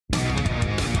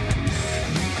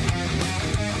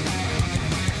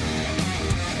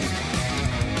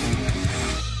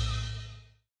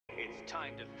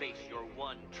face your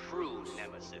one true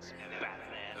nemesis,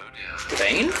 Batman.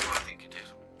 Bane?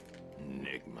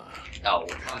 Enigma. Oh.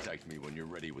 Contact me when you're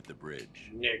ready with the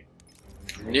bridge. Nick.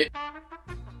 Batman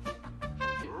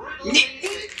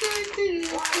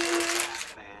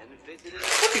visited.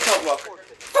 What are you talking about?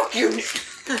 Fuck you!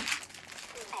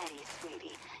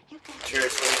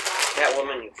 Seriously,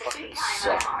 Catwoman, you fucking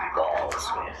suck balls,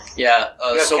 man. Yeah,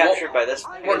 You got so captured by this.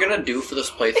 what we're gonna do for this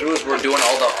playthrough is we're doing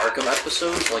all the Arkham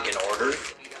episodes, like, in order.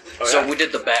 Oh, So yeah? we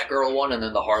did the Batgirl one and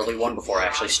then the Harley one before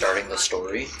actually starting the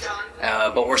story.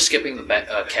 But we're skipping the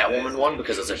Catwoman one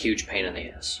because it's a huge pain in the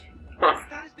ass. Huh.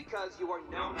 That is because you are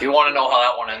known If you want to know how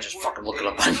that one ends, just fucking look it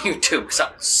up on YouTube, because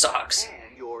that sucks.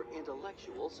 and your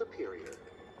intellectual superior.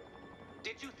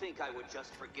 Did you think I would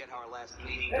just forget our last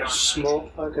meeting? Small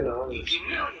fucking arms.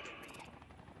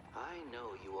 I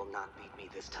know you will not beat me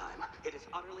this time. It is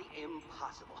utterly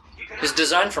impossible. His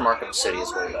design from Arkham City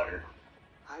is way better.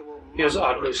 I will He has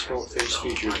oddly small face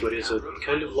features, but he's a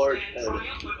kind of large head.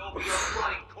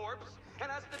 corpse,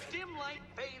 and as the dim light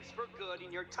fades for good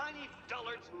in your tiny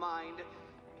dullard's mind,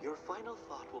 your final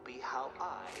thought will be how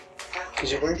I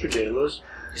Is he wearing pajamas?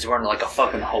 He's wearing like a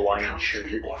fucking Hawaiian shirt.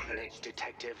 orphanage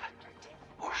detective,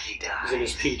 or she dies. He's in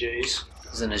his PJs.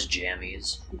 He's in his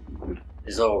jammies.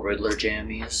 His little Riddler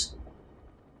jammies.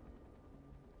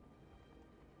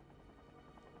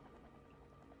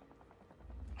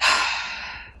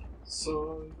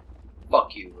 So...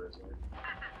 Fuck you, Riddler.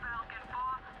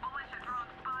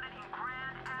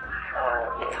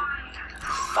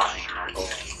 Fine, I'll go.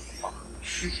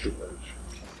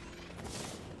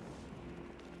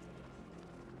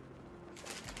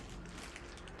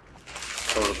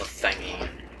 Go to the thingy.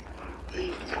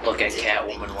 Look at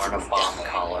Catwoman wearing a bomb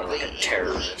collar like a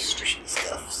terrorist.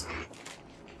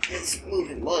 It's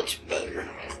moving much better.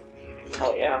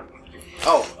 Hell yeah.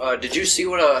 Oh, did you see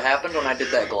what happened when I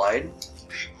did that glide?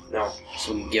 No.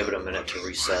 So we can give it a minute to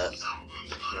reset.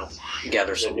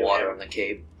 Gather some water in the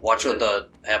cape. Watch what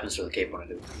happens to the cape when I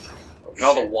do. And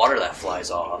all the water that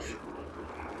flies off.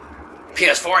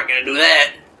 PS4 ain't gonna do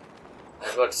that. I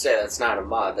was about to say that's not a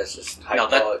mod. That's just high No,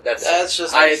 quality. That's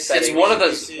just. It's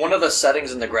one of the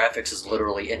settings in the graphics is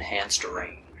literally enhanced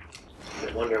rain.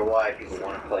 I wonder why people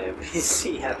want to play a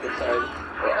PC at the time.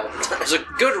 Or all the time. There's a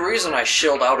good reason I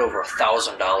shelled out over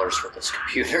 $1,000 for this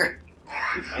computer.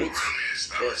 Right?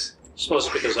 Yes. It's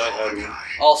mostly because I had one.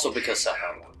 Also because Seth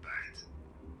had one.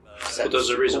 But there's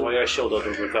a reason why I shelled out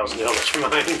over $1,000 for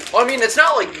mine. Well, I mean, it's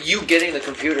not like you getting the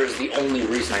computer is the only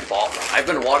reason I bought one. I've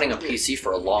been wanting a PC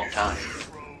for a long time.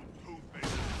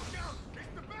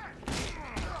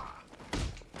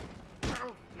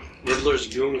 Riddler's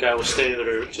goon guy was standing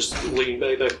there just leaning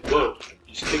back like, whoa,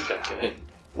 just kick that guy.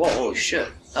 Whoa, holy shit.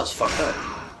 That was fucked up.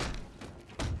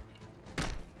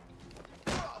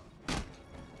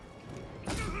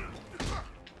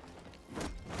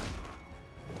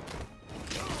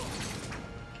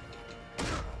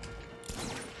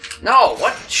 No,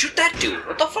 what? Shoot that dude.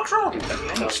 What the fuck's wrong with you,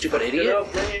 man? You stupid idiot.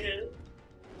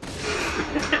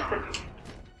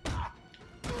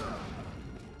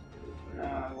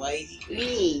 Why is he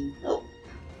green? Oh.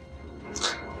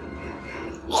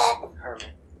 Herman.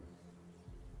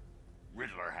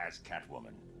 Riddler has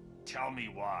Catwoman. Tell me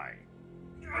why.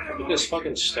 Look at this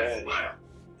fucking stash. I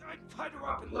tied her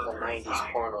up in Little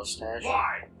 90s porno stash.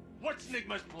 Why? What's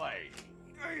Enigma's play?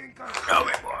 I ain't got Tell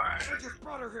me why. I just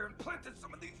brought her here and planted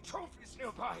some of these trophies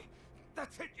nearby.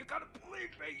 That's it, you gotta believe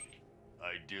me.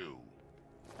 I do.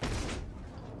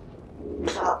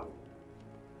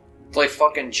 It's like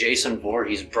fucking Jason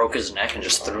Voorhees broke his neck and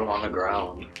just threw him on the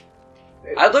ground.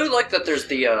 I really like that there's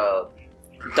the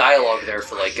dialogue there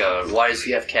for like, why does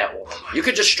he have Catwoman? You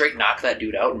could just straight knock that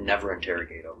dude out and never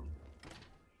interrogate him.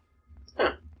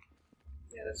 Huh.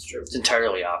 Yeah, that's true. It's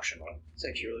entirely optional. It's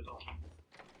actually really cool.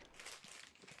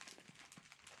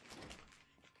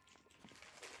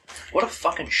 What a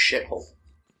fucking shithole.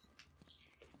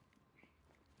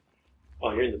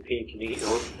 Oh, you're in the pink and eat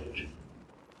orphanage.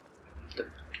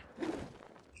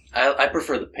 I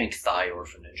prefer the pink thigh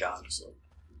orphanage, honestly.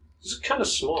 This is kind of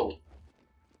small.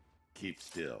 Keep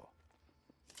still.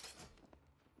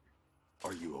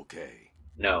 Are you okay?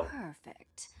 No.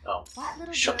 Perfect. Oh. That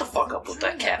little Shut the girl fuck is a up with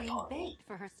that cat brilliantly paw. baked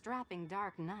for her strapping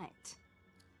dark knight.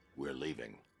 We're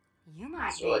leaving. You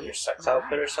might So, like be your sex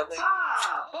outfit or something?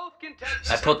 Both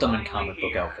contestants I put them in are comic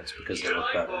book here. outfits because they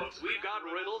look better. Folks, we've got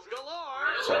riddles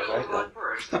galore. Sounds like that.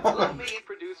 First, let me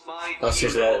introduce my No,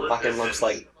 seriously, that fucking looks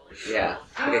like, yeah,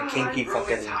 like a kinky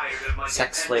fucking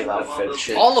sex slave outfit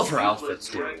shit. All of her outfits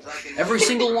do. Every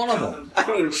single one of them.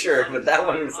 I mean, sure, but that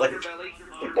one is like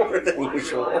more than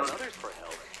usual.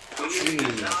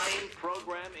 Jeez.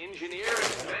 Program engineer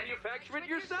and manufacturer rid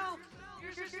yourself.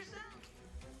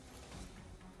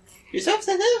 Yourself.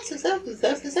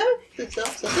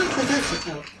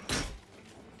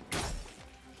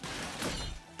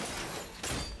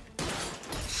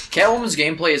 Catwoman's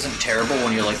gameplay isn't terrible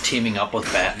when you're like teaming up with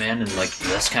Batman and like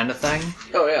this kind of thing.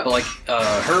 Oh yeah. But like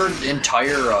her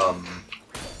entire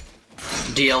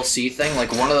DLC thing,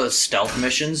 like one of those stealth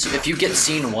missions, if you get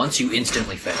seen once, you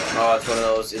instantly fail. Oh, it's one of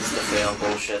those insta-fail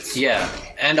bullshits. Yeah,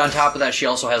 and on top of that, she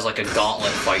also has like a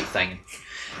gauntlet fight thing.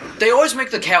 They always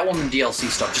make the Catwoman DLC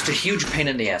stuff just a huge pain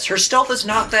in the ass. Her stealth is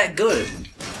not that good.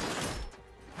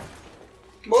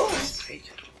 Whoa.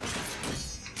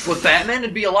 With Batman,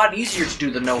 it'd be a lot easier to do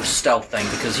the no stealth thing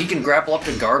because he can grapple up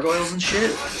to gargoyles and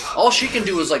shit. All she can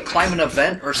do is like climb an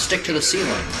event or stick to the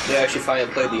ceiling. They actually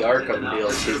finally played the Arkham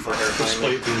DLC for her.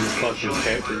 Despite being fucking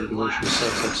captured, motion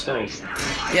sense and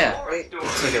stealth. Yeah.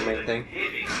 It's like her main thing.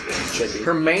 Should be.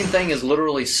 Her main thing is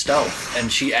literally stealth,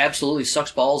 and she absolutely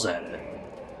sucks balls at it.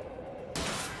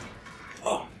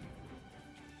 Oh.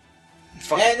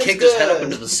 Fucking kicked his head up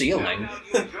into the ceiling.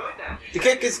 The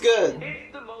kick is good.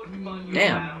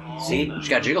 Damn. See? She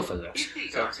got jiggle physics.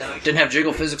 So, Didn't have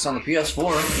jiggle physics on the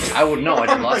PS4. I would know. I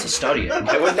did lots of studying.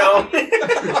 I would know.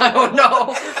 I would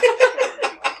know.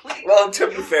 Well, to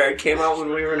be fair, it came out when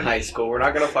we were in high school. We're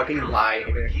not gonna fucking lie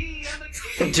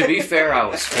here. To be fair, I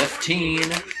was 15.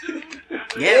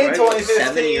 Yeah, right?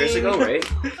 7 years ago, right?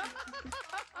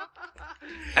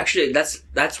 Actually,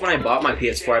 that's when I bought my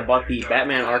PS4. I bought the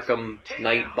Batman Arkham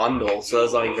Knight bundle, so that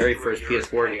was my very first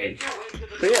PS4 game.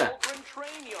 But yeah,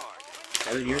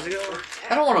 7 years ago?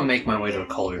 I don't want to make my way to a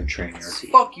colored train yard.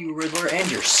 Fuck you, Riddler,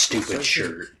 and your stupid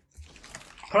shirt.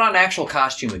 Put on an actual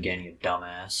costume again, you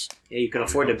dumbass. Yeah, you can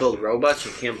afford to build robots,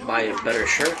 you can't buy a better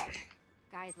shirt.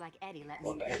 Guys like Eddie let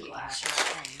What me bad be glasses?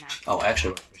 nice. Oh,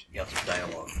 actually, yeah, there's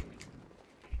dialogue.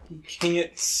 You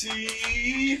can't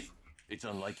see. It's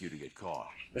unlike you to get caught.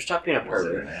 Just stop being a Was it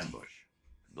pervert. an ambush?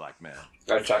 Black man.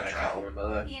 I was talking to Catwoman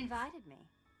about that. He invited me.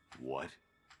 What?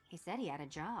 He said he had a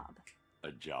job.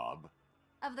 A job?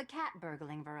 Of the cat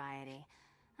burgling variety.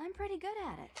 I'm pretty good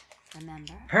at it.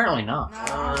 Remember? Apparently not. No,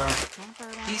 can't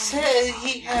burn He out. said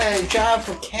he had a job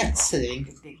for cat sitting,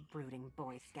 The big brooding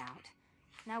Boy Scout.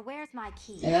 Now where's my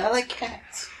key? and I like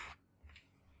cats.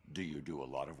 Do you do a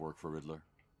lot of work for Riddler?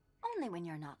 Only when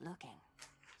you're not looking.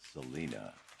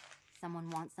 Selena. Someone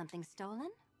wants something stolen?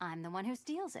 I'm the one who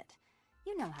steals it.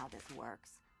 You know how this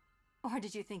works. Or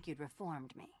did you think you'd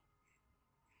reformed me?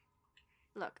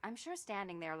 Look, I'm sure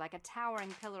standing there like a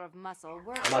towering pillar of muscle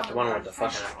works. I'm not the one with the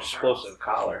fucking explosive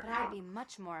collar. But I'd be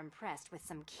much more impressed with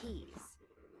some keys.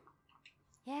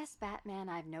 Yes, Batman,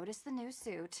 I've noticed the new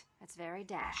suit. It's very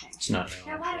dashing. It's not.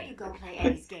 Now why don't you go play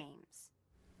Eddie's games?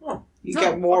 Oh, You no,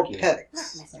 got more fuck you. Look,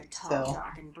 pecs. Mr. So, Tall,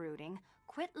 Dark, and Brooding,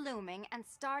 quit looming and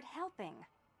start helping.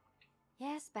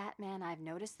 Yes, Batman, I've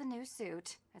noticed the new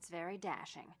suit. It's very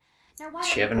dashing. Now why Does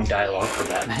don't she have you any go dialogue play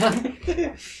for Eddie's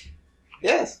Batman?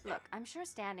 yes. Look, I'm sure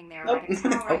standing there Nope. like a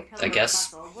towering pillar I of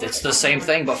guess muscle it's works the same on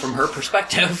thing, but from her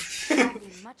perspective. I'd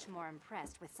be much more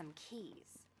impressed with some keys.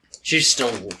 She's still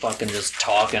fucking just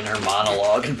talking her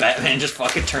monologue, and Batman just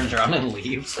fucking turns around and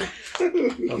leaves. I'll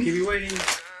keep you waiting.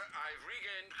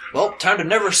 Well, time to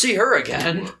never see her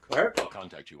again. Where? I'll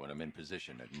contact you when I'm in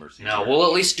position at Mercy. No, we'll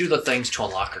at least do the things to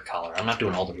unlock her collar. I'm not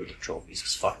doing all the Riddler trophies,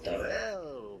 because fuck that.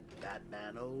 Well,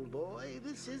 Batman, old boy,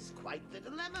 this is quite the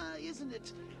dilemma, isn't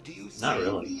it? Do you Not save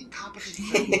really. the incompetent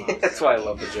friend That's why I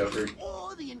love the Joker.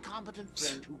 or the incompetent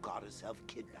friend who got herself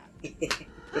kidnapped?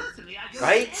 Personally, I feel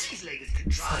Right? Eddie's latest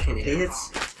contrivance. Fucking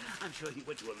idiots. I'm sure he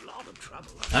went to a lot of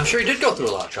trouble. I'm sure he did go through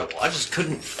a lot of trouble. I just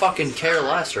couldn't fucking care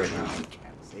less right now.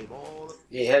 Can't save all of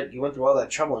Yeah, he went through all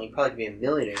that trouble and he'd probably be a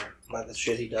millionaire by the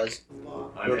shit he does.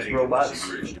 I'm Those heading robots. to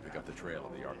Mercy Bridge to pick up the trail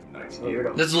of the Arkham Knights.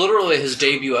 Weirdo. That's literally his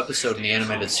debut episode in the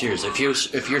animated series. If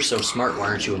you're so smart, why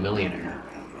aren't you a millionaire?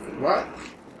 What?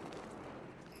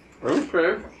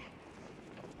 Okay.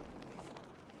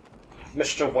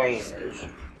 Mr. Wayne is.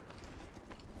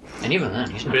 And even then,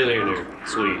 he's not. Billionaire,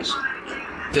 please.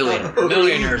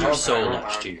 Millionaires are so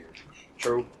next year.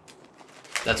 True.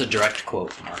 That's a direct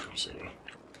quote from Arkham City.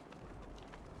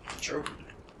 True.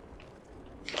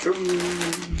 True.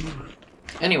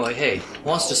 Anyway, hey,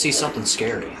 wants to see something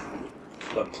scary?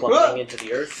 But plummeting into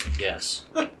the earth. Yes.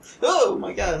 Oh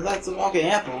my god, that's a walking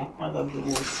apple. I love the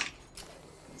wolf.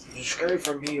 Is it scary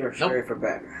for me or scary for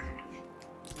Batman?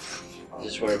 Is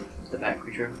this where the Bat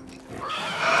creature?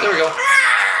 There we go.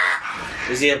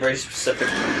 Does he have a very specific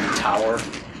tower?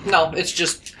 No, it's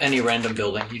just any random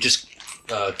building. You just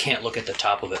can't look at the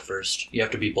top of it first. You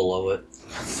have to be below it.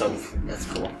 So, that's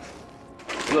cool.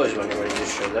 You always wonder when he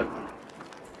just shows up.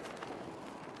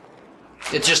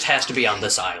 It just has to be on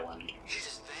this island.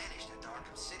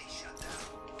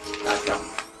 Gotcha.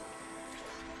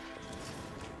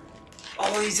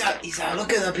 Oh, he's out.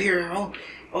 Look at up here.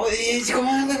 Oh, he's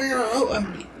going up here. Oh,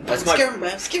 I'm That's scaring him.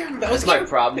 I'm scaring him. That's my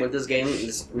problem with this game.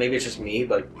 Maybe it's just me,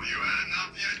 but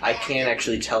I can't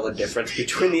actually tell the difference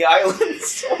between the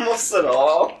islands almost at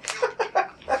all.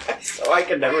 So I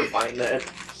can never find that.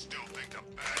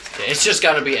 Yeah, it's just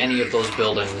got to be any of those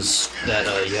buildings that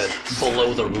you had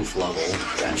below the roof level.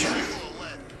 Gotcha.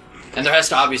 And there has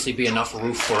to obviously be enough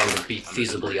roof for them to be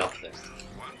feasibly up there.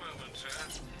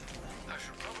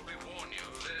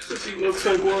 He looks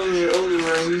like one of the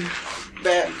other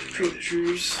bat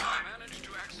creatures.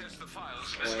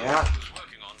 Yeah.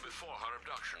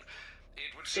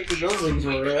 Look at those things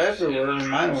were everywhere, and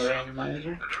mine were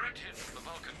randomizer.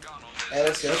 Yeah,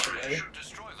 that's yesterday.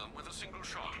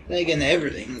 Like in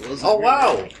everything. Oh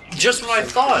wow! Just what I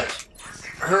thought!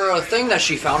 Her thing that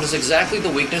she found is exactly the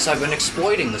weakness I've been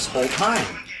exploiting this whole time.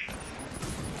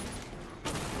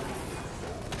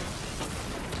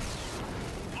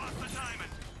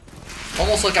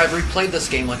 Almost like I've replayed this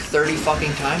game like 30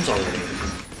 fucking times already.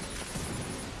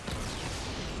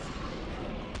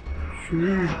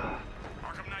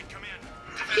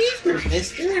 Keeper,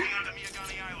 mister.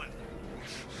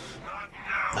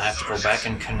 I have to go back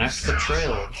and connect the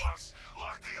trail.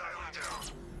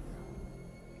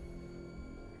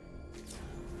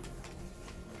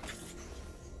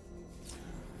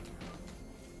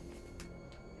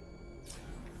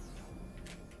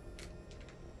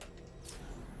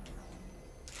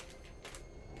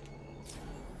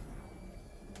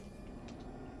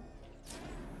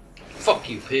 Fuck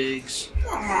you, pigs.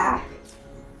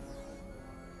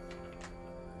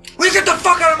 Will you get the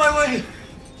fuck out of my way?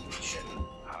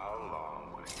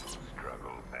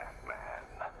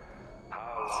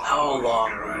 How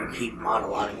long will you keep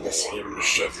monologuing the same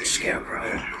shit, Scarecrow?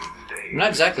 I'm not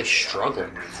exactly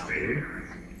struggling right now, dude.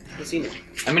 What's he?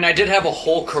 I mean, I did have a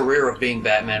whole career of being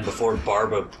Batman before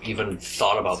Barbara even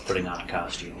thought about putting on a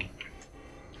costume.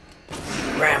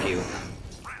 Ram you.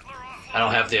 I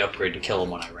don't have the upgrade to kill him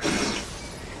when I ram.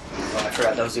 Oh, I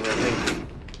forgot that was even a thing.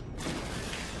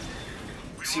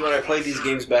 See, when I played these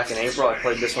games back in April, I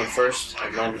played this one first,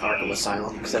 and then Arkham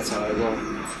Asylum, because that's how I roll.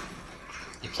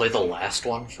 You play the last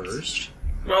one first?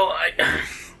 Well, I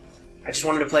just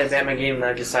wanted to play a Batman game, and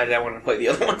I decided I wanted to play the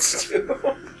other ones too.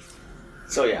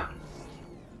 So yeah.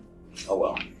 Oh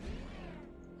well.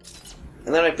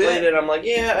 And then I played it, I'm like,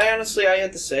 yeah, I had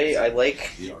to say, I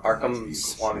like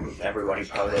Arkham's, well, I mean, everybody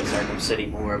probably likes Arkham City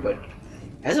more, but it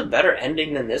has a better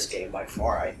ending than this game by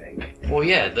far, I think. Well,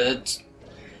 yeah,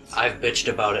 I've bitched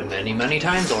about it many, many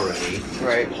times already.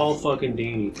 Right. Paul fucking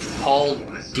Dini. Paul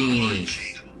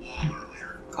Dini.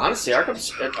 Honestly,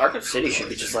 Arkham City should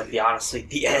be just like the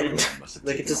end.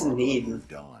 Like, it doesn't need...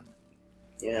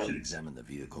 Yeah.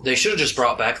 They should have just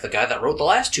brought back the guy that wrote the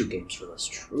last two games for this.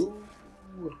 True.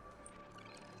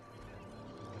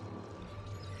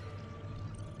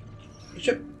 You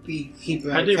should be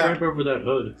keeping How'd they wrap over that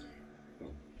hood?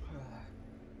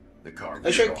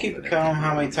 I should keep a count on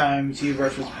how many times you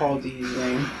reference Paul D's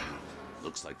name.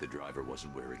 Looks like the driver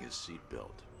wasn't wearing his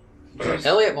seatbelt.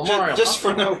 Elliot Memorial. Just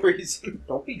for no reason.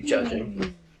 Don't be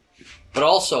judging. But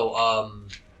also,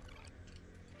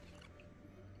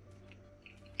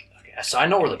 okay, so I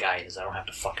know where the guy is. I don't have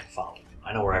to fucking follow him.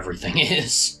 I know where everything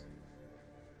is.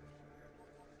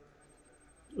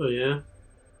 Oh yeah?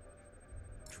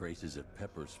 Traces of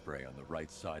pepper spray on the right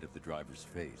side of the driver's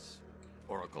face.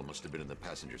 Oracle must have been in the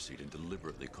passenger seat and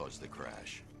deliberately caused the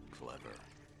crash. Clever.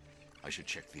 I should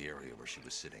check the area where she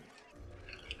was sitting.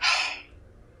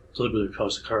 Deliberately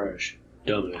caused the crash.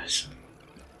 Dumbass.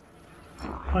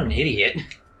 What an idiot.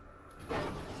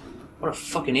 What a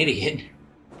fucking idiot.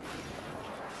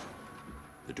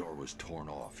 The door was torn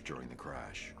off during the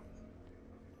crash.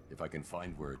 If I can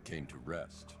find where it came to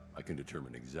rest, I can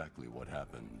determine exactly what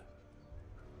happened.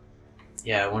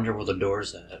 Yeah, I wonder where the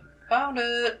door's at. Found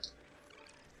it!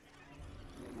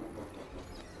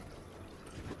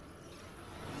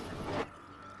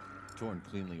 Torn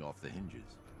cleanly off the hinges.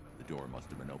 The door must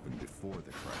have been opened before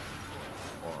the crash.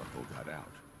 Oracle got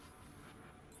out.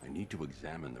 I need to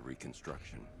examine the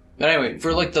reconstruction. But anyway,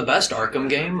 for like the best Arkham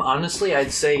game, honestly,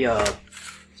 I'd say,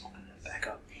 back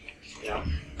up. Yeah.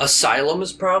 Asylum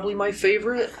is probably my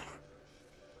favorite.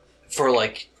 For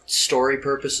like, story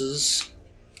purposes.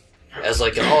 As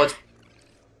like, it's...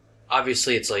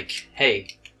 Obviously, it's like,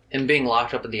 hey, him being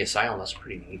locked up in the asylum, that's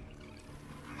pretty neat.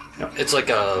 It's like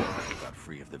a... Got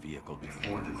free of the vehicle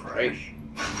before the crash. Right.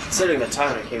 Considering the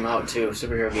time it came out, too,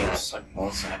 superhero games like all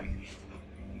the time.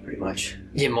 Pretty much.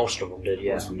 Yeah, most of them did,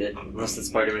 yeah. Most of them did. Unless it's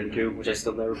Spider-Man 2, which I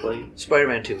still never played.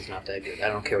 Spider-Man 2 is not that good. I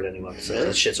don't care what anyone says. Really?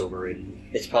 That shit's overrated.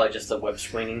 It's probably just the web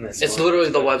swinging. It's literally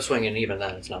the web swing, and even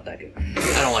then, it's not that good.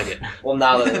 I don't like it. Well,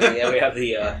 now that we have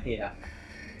the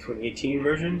 2018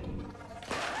 version.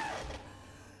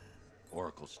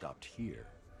 Oracle stopped here.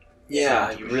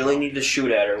 Yeah, you really need to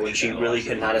shoot at her when she really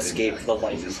cannot escape the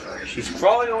light. She's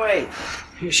crawling away.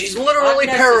 She's literally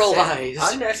paralyzed.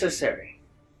 Unnecessary.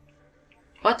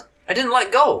 What? I didn't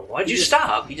let go. Why'd you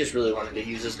stop? He just really wanted to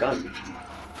use his gun.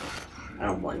 I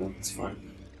don't blame him. It's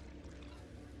fun.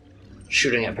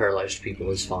 Shooting at paralyzed people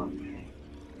is fun.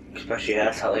 Especially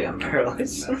after they got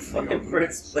paralyzed in the fucking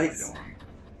first place.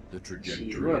 The trajectory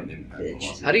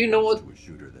bitch. How do you know what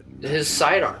his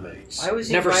sidearm is? Why was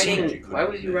he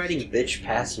riding bitch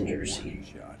passenger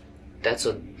seat? That's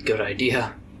a good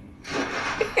idea.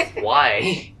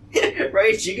 Why?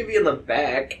 Right, she could be in the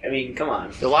back. I mean, come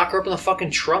on. You lock her up in the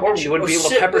fucking trunk and she wouldn't be able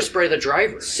to pepper spray the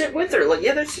driver. Sit with her. Like,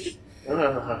 yeah, that's just...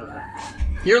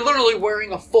 You're literally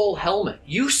wearing a full helmet.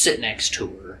 You sit next to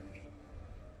her.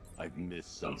 I've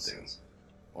missed something.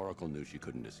 Oracle knew she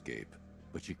couldn't escape,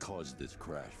 but she caused this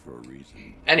crash for a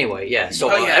reason. Anyway, yeah, so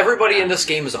everybody in this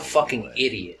game is a fucking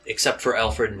idiot, except for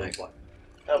Alfred and Nightlight.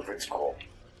 Alfred's cool.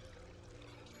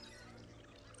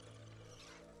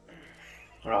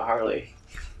 What about Harley?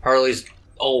 Harley's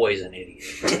always an idiot.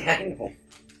 Yeah, I know.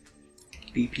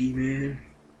 BP, man.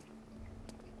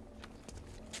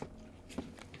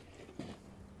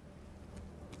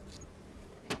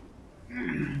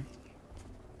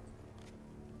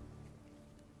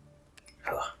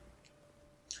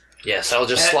 Yes, I'll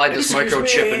just slide this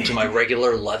microchip into my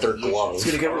regular leather glove. It's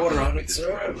gonna get water on it,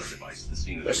 sir.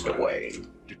 Just away.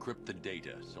 Decrypt the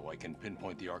data so I can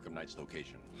pinpoint the Arkham Knight's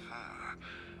location.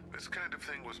 This kind of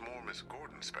thing was more Miss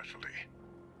Gordon's specialty.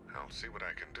 I'll see what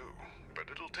I can do, but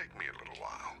it'll take me a little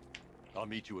while. I'll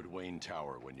meet you at Wayne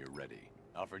Tower when you're ready.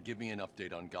 Alfred, give me an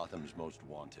update on Gotham's Most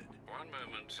Wanted. One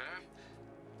moment, sir.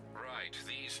 Right,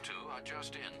 these two are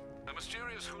just in. A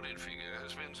mysterious hooded figure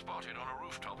has been spotted on a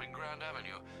rooftop in Grand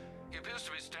Avenue. He appears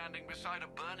to be standing beside a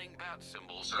burning bat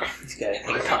symbol, sir. This guy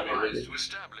tries to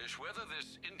establish whether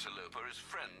this interloper is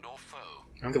friend or foe.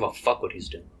 I don't give a fuck what he's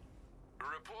doing.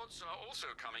 Reports are also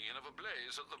coming in of a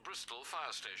blaze at the Bristol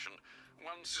fire station.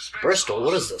 One suspects Bristol?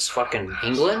 What is this? Fucking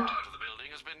England? part of the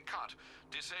building has been cut,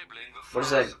 disabling the What is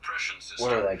fire that? suppression system.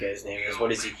 Whatever that guy's name is. What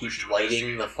does he keep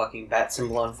lighting the fucking bat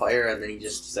symbol on fire and then he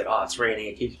just is like, oh, it's raining.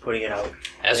 He keeps putting it out.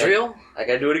 Ezreal? I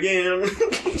gotta do it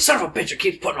again. Son of a bitch, it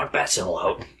keeps putting my bat symbol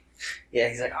out. Yeah,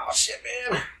 he's like, oh shit,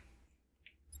 man.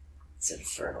 It's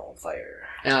infernal fire.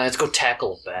 Let's go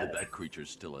tackle a bat. The bat creature's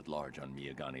still at large on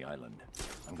Miyagani Island.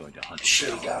 I'm going to hunt Shit,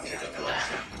 it down.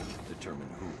 Determine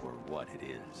who or what it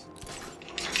is.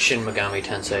 Shin Megami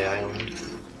Tensei Island.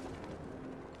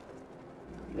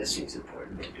 This seems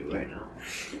important to do right now.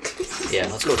 Yeah,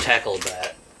 let's go tackle a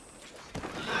bat.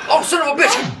 Oh, son of a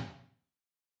bitch!